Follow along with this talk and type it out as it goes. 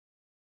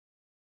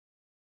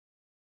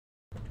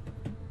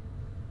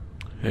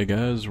Hey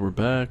guys, we're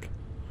back.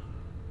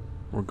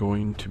 We're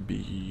going to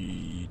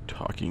be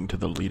talking to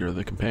the leader of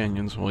the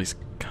companions. Well, he's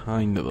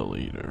kind of the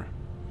leader.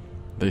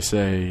 They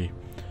say,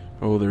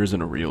 oh, there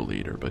isn't a real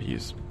leader, but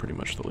he's pretty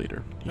much the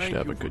leader. He should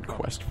have a good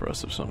quest for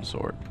us of some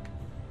sort.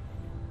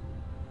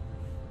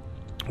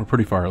 We're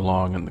pretty far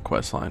along in the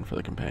quest line for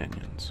the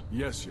companions.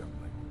 Yes,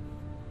 youngling.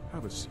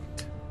 Have a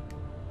seat.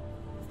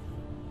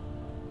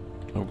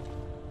 Oh,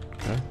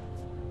 okay.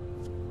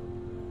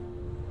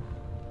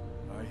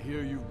 I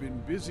hear you've been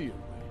busy of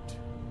late.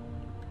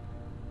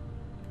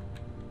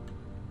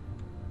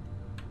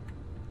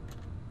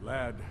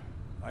 Lad,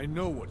 I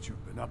know what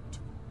you've been up to.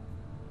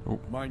 Oh.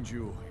 Mind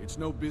you, it's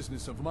no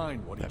business of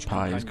mine what That each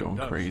pie is companion going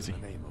does crazy.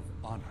 in the name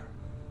of honor.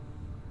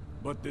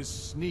 But this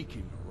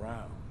sneaking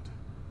around,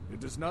 it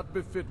does not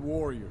befit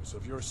warriors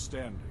of your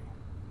standing.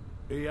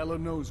 Ayala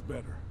knows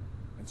better,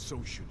 and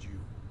so should you.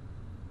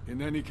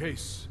 In any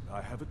case,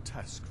 I have a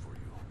task for you.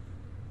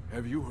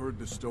 Have you heard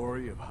the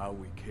story of how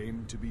we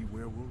came to be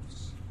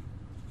werewolves?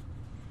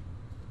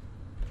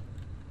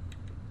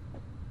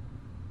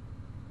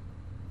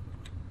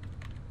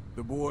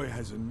 The boy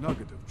has a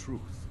nugget of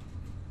truth,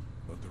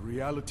 but the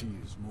reality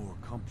is more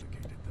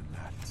complicated than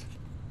that.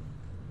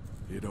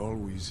 It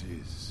always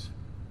is.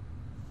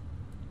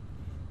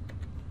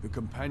 The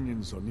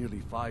companions are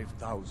nearly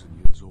 5,000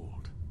 years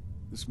old.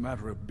 This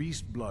matter of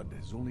beast blood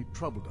has only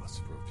troubled us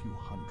for a few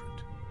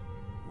hundred.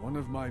 One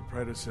of my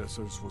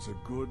predecessors was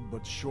a good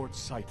but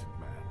short-sighted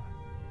man.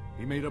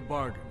 He made a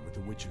bargain with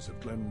the witches of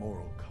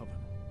Glenmoril Coven.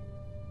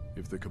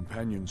 If the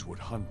companions would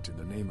hunt in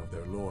the name of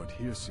their lord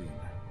Hircine,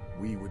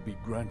 we would be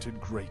granted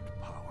great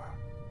power.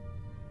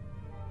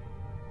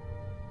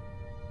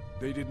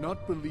 They did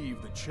not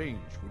believe the change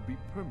would be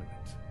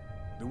permanent.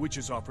 The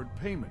witches offered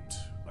payment,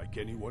 like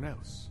anyone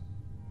else.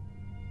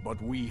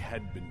 But we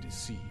had been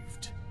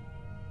deceived.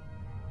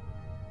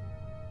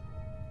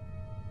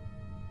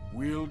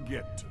 We'll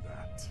get to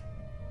that.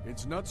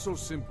 It's not so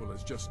simple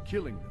as just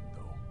killing them,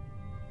 though.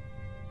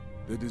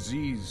 The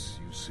disease,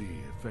 you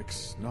see,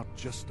 affects not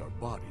just our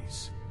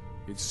bodies.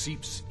 It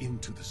seeps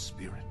into the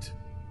spirit.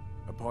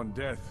 Upon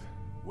death,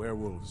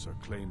 werewolves are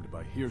claimed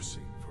by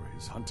Hircine for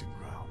his hunting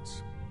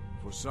grounds.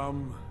 For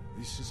some,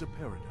 this is a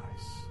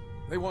paradise.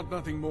 They want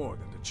nothing more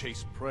than to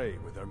chase prey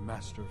with their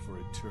master for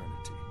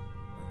eternity.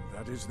 And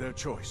that is their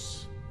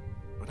choice.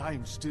 But I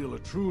am still a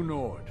true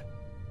Nord,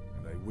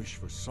 and I wish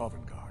for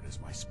Sovngarde as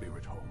my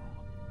spirit home.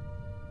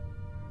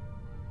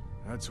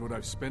 That's what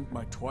I've spent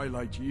my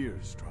twilight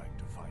years trying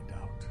to find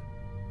out.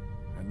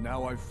 And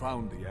now I've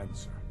found the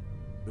answer.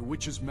 The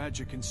witch's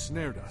magic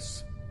ensnared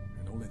us,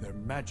 and only their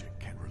magic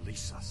can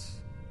release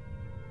us.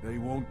 They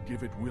won't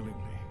give it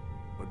willingly,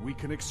 but we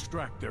can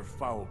extract their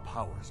foul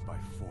powers by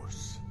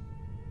force.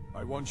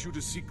 I want you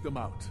to seek them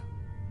out.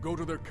 Go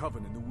to their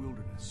coven in the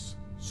wilderness.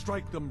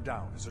 Strike them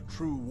down as a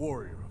true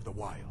warrior of the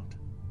wild.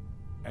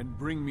 And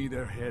bring me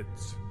their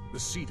heads, the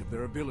seat of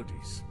their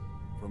abilities.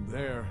 From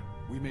there,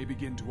 we may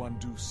begin to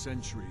undo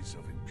centuries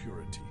of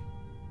impurity.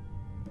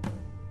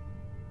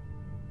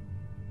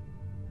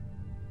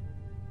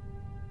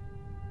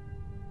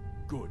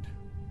 Good.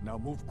 Now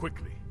move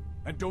quickly,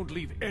 and don't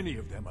leave any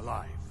of them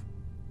alive.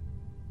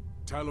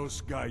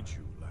 Talos guide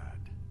you, lad.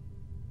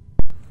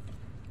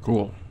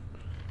 Cool.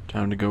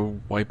 Time to go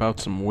wipe out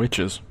some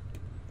witches.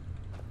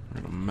 We're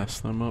gonna mess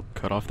them up,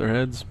 cut off their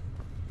heads,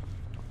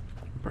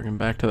 bring them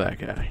back to that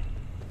guy.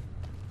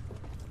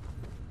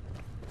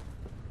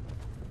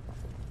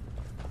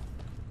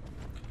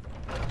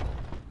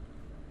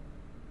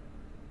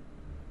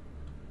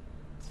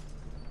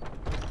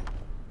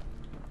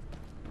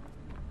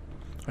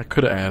 I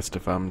could have asked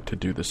if I'm to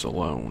do this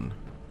alone.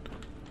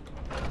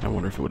 I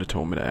wonder if it would have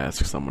told me to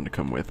ask someone to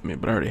come with me,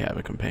 but I already have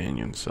a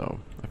companion, so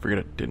I figured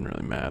it didn't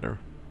really matter.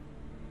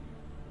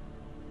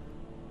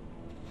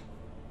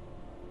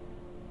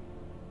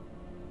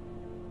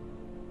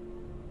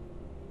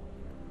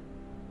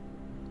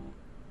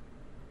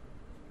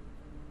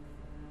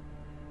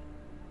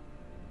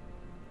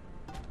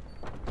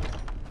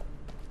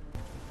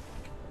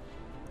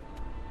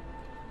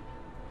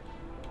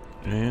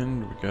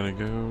 And we gotta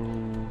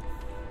go...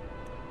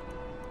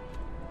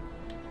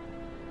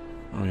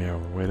 Oh yeah,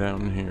 we're way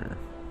down here.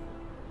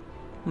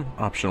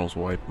 Optionals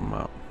wipe them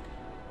out.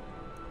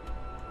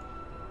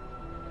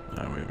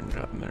 No, we haven't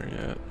gotten there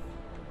yet.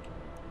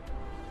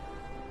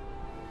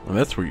 Well,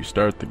 that's where you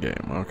start the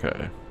game,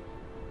 okay.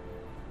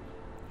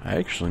 I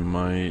actually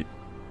might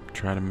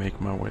try to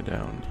make my way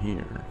down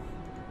here.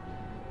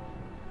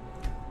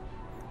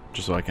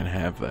 Just so I can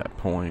have that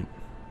point.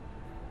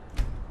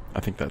 I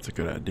think that's a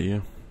good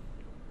idea.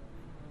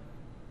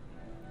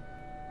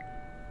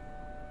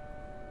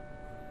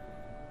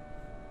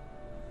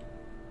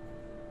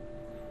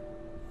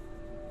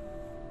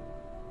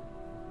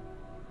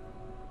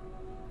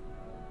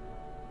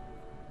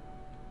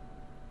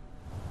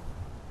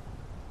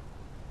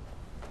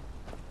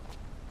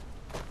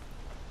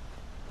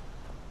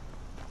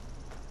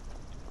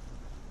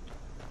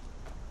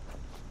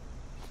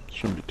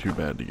 Shouldn't be too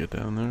bad to get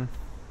down there.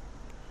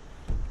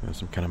 There's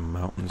some kind of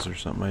mountains or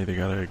something. I either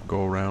gotta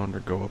go around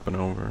or go up and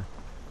over.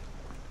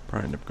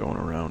 Probably end up going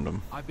around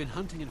them. I've been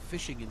hunting and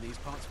fishing in these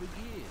parts for years.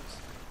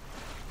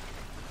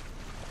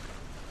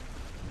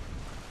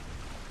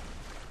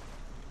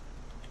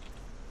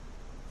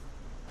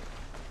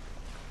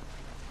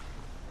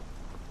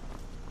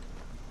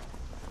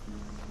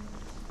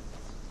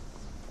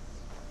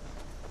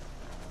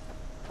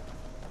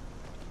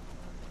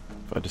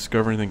 If I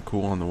discover anything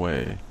cool on the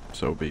way,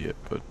 so be it,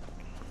 but...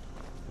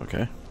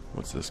 Okay,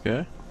 what's this guy?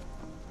 Is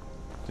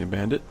he a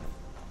bandit?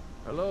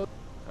 Hello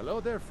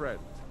there, friend.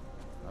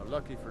 How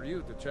lucky for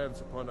you to chance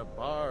upon a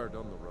bard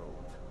on the road.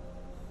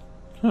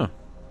 Huh.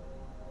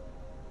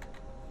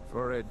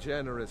 For a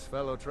generous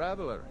fellow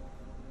traveler.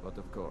 But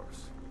of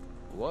course,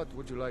 what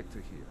would you like to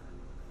hear?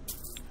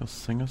 He'll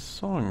sing a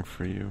song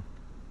for you.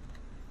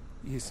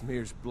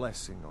 Ysmir's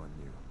blessing on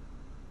you.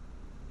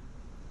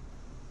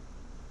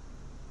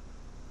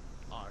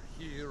 Our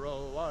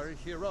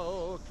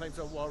hero claims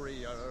a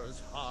warrior's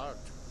heart.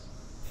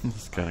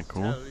 This is kind of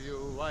cool.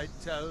 I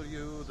tell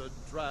you, the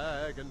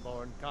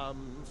Dragonborn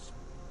comes.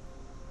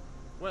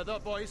 With the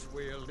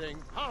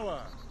voice-wielding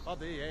power of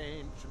the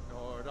ancient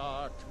Nord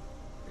art.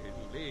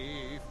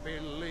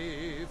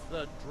 Believe,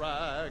 the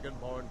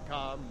Dragonborn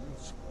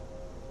comes.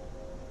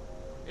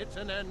 It's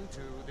an end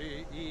to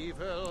the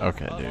evil of all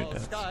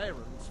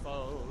Skyrim's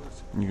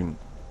foes. You can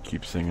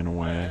keep singing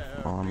away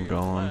while I'm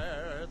gone.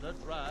 The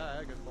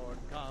Dragonborn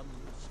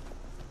comes.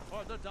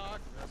 For the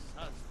darkness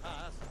has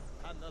passed,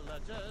 and the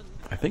legend...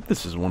 I think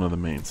this is one of the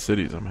main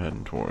cities I'm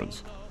heading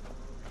towards.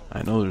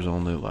 I know there's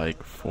only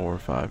like 4 or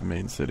 5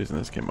 main cities in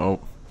this game.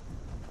 Oh,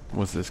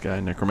 what's this guy,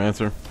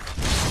 Necromancer?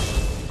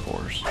 Of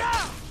course.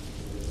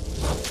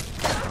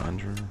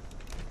 Conjurer.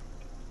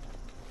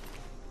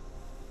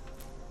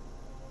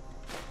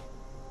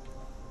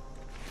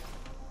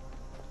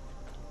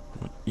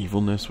 What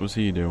evilness was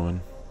he doing?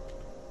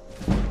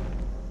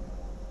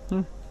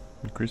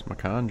 Increase my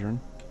conjuring.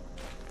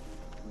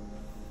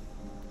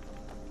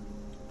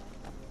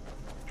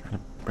 Trying to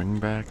bring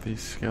back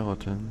these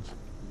skeletons.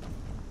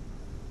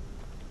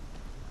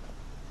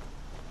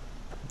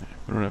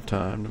 We don't have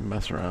time to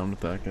mess around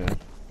with that guy.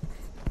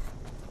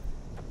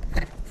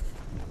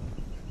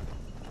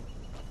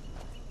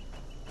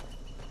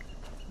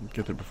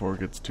 Get there before it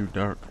gets too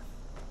dark.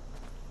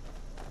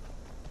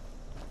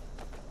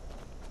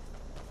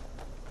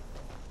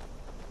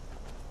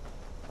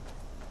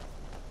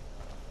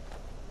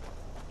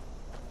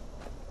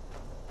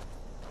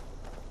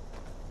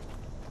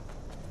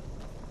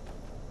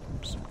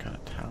 Some kind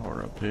of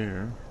tower up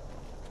here.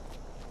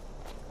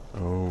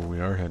 Oh,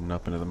 we are heading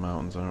up into the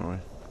mountains, aren't we?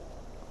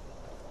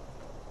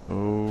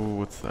 Oh,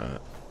 what's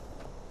that?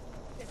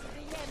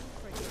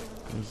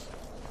 Is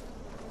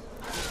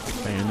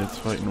bandits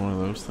fighting one of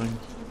those things?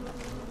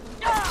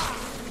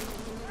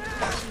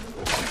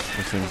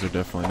 Those things are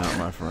definitely not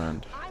my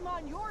friend. I'm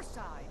on your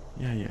side.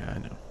 Yeah, I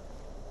know.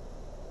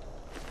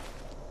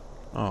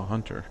 Oh,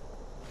 hunter.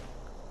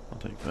 I'll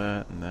take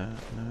that and that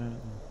and that.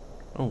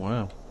 Oh,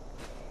 wow.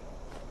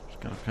 There's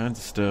got all kinds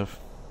of stuff.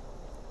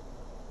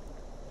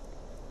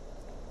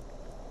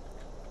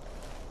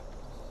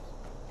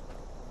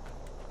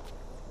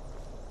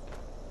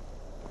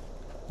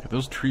 Yeah,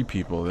 those tree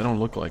people, they don't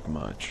look like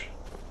much,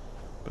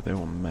 but they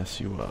will mess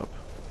you up.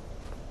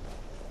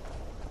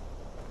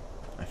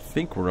 I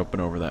think we're up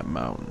and over that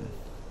mountain.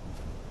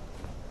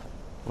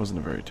 Wasn't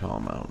a very tall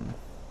mountain.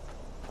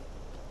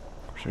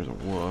 Of course, there's a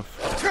wolf.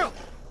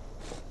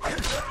 I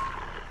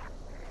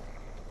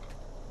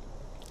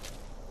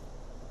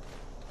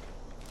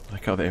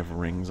like how they have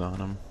rings on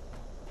them.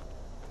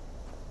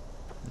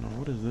 Now,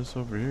 what is this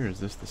over here? Is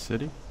this the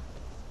city?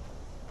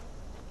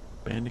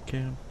 Bandit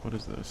camp? What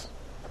is this?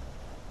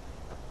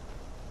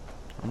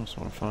 I almost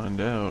want to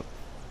find out.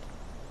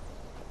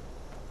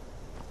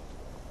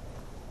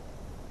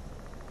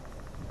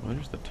 Well,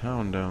 there's the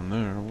town down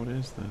there. What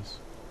is this?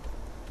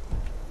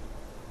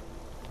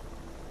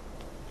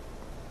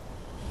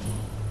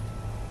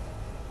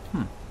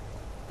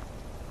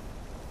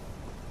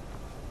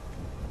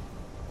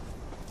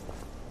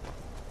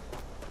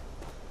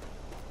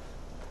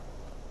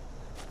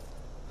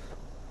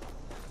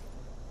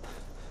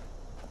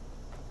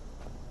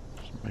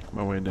 Just make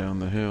my way down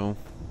the hill.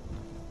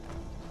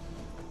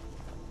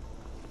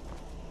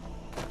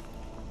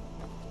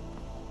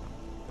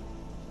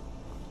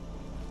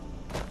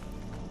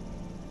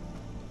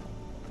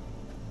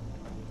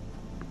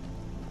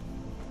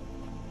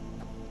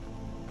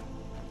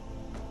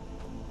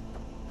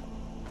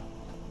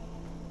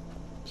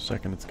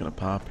 Second it's gonna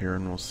pop here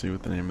and we'll see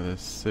what the name of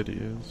this city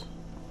is.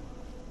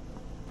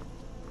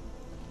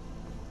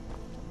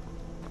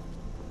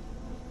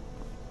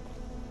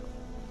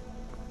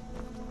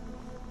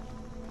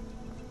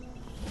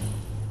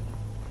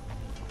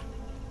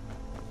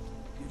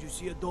 Did you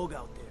see a dog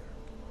out there?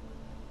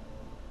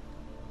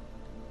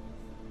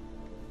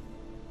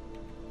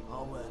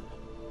 Oh well.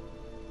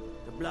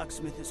 The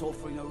blacksmith is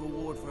offering a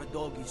reward for a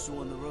dog he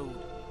saw on the road.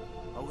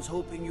 I was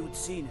hoping you'd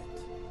seen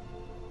it.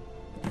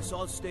 Guess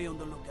I'll stay on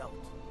the lookout.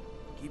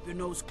 Keep your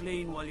nose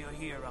clean while you're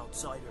here,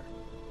 outsider.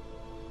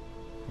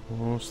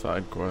 Oh,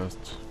 side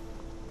quests.